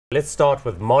Let's start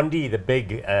with Mondi, the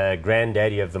big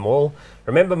granddaddy of them all.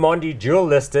 Remember, Mondi dual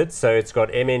listed, so it's got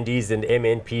MNDs and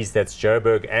MNPs, that's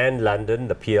Joburg and London,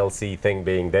 the PLC thing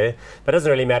being there. But it doesn't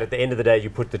really matter. At the end of the day, you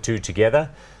put the two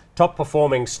together. Top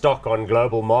performing stock on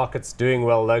global markets, doing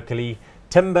well locally.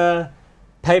 Timber,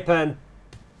 paper and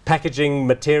packaging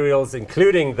materials,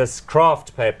 including this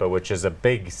kraft paper, which is a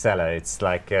big seller. It's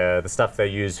like the stuff they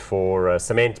use for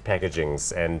cement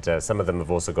packagings, and some of them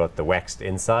have also got the waxed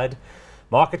inside.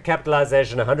 Market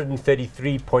capitalization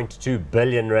 133.2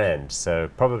 billion rand, so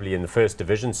probably in the first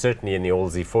division, certainly in the All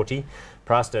Z40.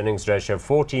 Price to earnings ratio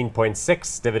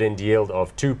 14.6, dividend yield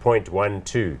of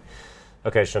 2.12.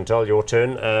 Okay, Chantal, your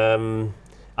turn.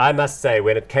 I must say,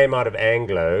 when it came out of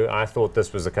Anglo, I thought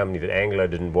this was a company that Anglo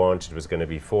didn't want. It was going to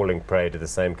be falling prey to the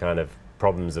same kind of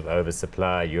problems of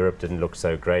oversupply. Europe didn't look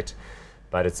so great,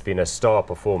 but it's been a star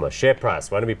performer. Share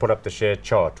price, why don't we put up the share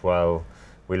chart while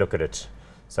we look at it?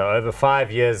 So over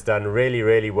 5 years, done really,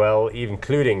 really well,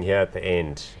 including here at the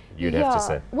end, you'd have to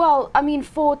say. Well, I mean,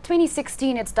 for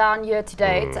 2016, it's down year to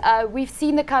date. We've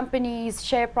seen the company's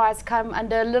share price come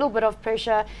under a little bit of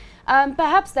pressure.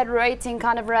 Perhaps that rating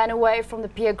kind of ran away from the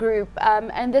peer group,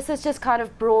 and this has just kind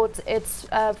of brought its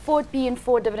forward P and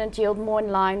forward dividend yield more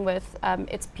in line with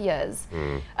its peers.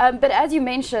 But as you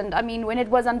mentioned, I mean, when it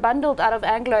was unbundled out of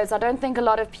Anglo's, I don't think a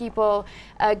lot of people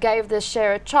gave this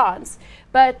share a chance.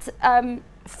 But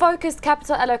focused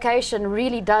capital allocation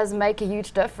really does make a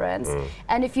huge difference.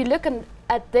 And if you look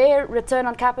at their return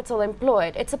on capital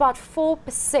employed, it's about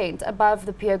 4% above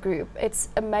the peer group. It's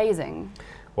amazing.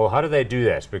 Well, how do they do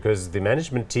that? Because the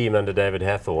management team under David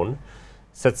Hathorn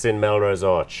sits in Melrose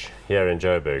Arch here in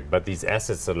Joburg, but these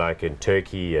assets are like in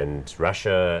Turkey and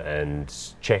Russia and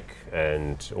Czech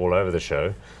and all over the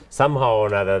show. Somehow or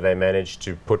another, they managed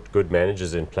to put good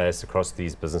managers in place across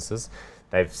these businesses.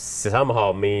 They've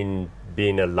somehow been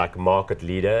a like market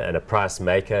leader and a price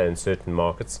maker in certain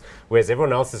markets, whereas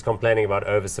everyone else is complaining about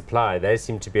oversupply. They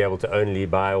seem to be able to only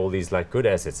buy all these like good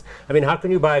assets. I mean, how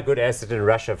can you buy a good asset in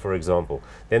Russia, for example?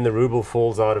 Then the ruble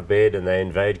falls out of bed and they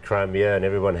invade Crimea and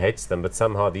everyone hates them, but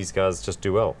somehow these guys just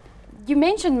do well. You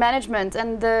mentioned management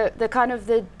and the kind of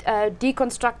the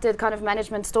deconstructed kind of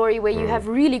management story where you have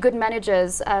really good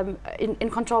managers in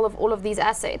control of all of these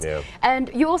assets. And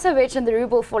you also mentioned the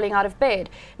ruble falling out of bed.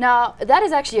 Now, that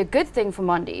is actually a good thing for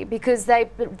Mondi because they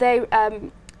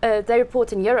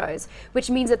report in euros, which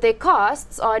means that their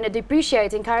costs are in a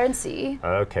depreciating currency.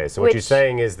 Okay, so what you're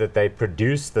saying is that they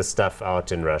produce the stuff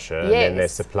out in Russia and then they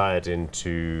supply it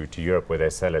into Europe where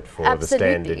they sell it for the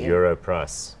standard euro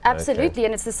price. Absolutely,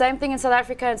 and it's the same thing in South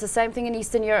Africa, and it's the same thing in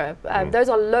Eastern Europe. Those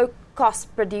are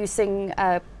low-cost producing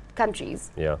countries.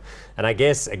 Yeah, and I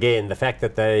guess, again, the fact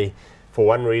that they, for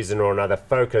one reason or another,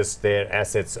 focus their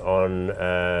assets on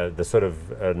the sort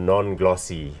of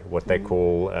non-glossy, what they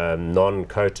call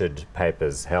non-coated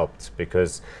papers helped,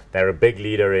 because they're a big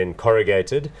leader in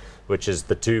corrugated, which is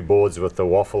the two boards with the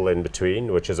waffle in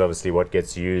between, which is obviously what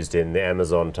gets used in the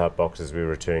Amazon type boxes we were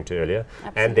referring to earlier.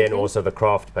 And then also the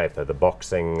kraft paper, the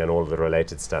boxing and all the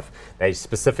related stuff. They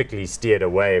specifically steered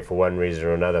away, for one reason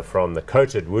or another, from the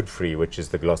coated wood-free, which is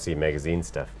the glossy magazine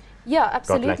stuff. Yeah,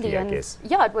 absolutely. Got lucky, I guess.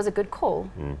 Yeah, it was a good call,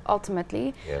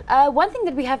 ultimately. One thing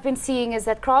that we have been seeing is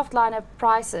that kraftliner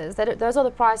prices, those are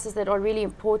the prices that are really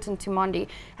important to Mondi,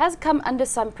 has come under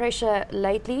some pressure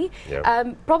lately,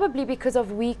 probably because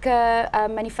of weaker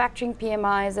manufacturing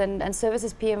PMIs and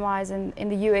services PMIs in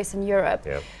the US and Europe.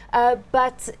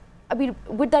 But, I mean,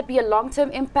 would that be a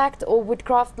long-term impact, or would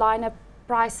kraftliner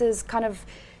prices kind of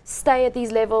stay at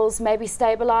these levels, maybe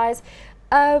stabilize?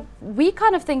 We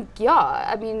kind of think,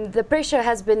 I mean, the pressure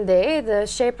has been there, the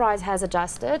share price has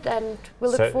adjusted, and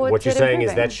we'll look forward to it. What you're saying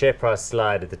is that share price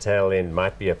slide at the tail end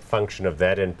might be a function of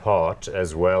that in part,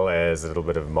 as well as a little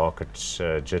bit of market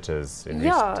jitters in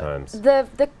recent times.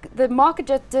 The market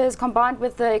jitters combined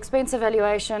with the expensive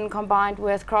valuation, combined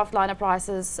with kraftliner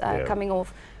prices coming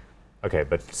off. Okay,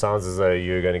 but it sounds as though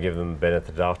you're going to give them the benefit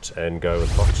of the doubt and go with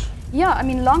what? Yeah, I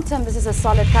mean, long term, this is a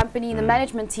solid company. The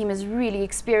management team is really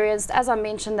experienced. As I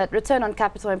mentioned, that return on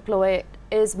capital employed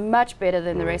is much better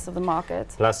than the rest of the market.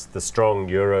 Plus the strong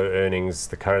euro earnings,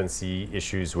 the currency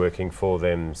issues working for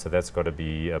them, so that's got to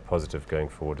be a positive going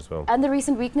forward as well. And the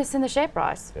recent weakness in the share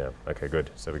price. Yeah, okay, good.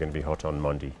 So we're going to be hot on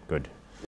Mondi. Good.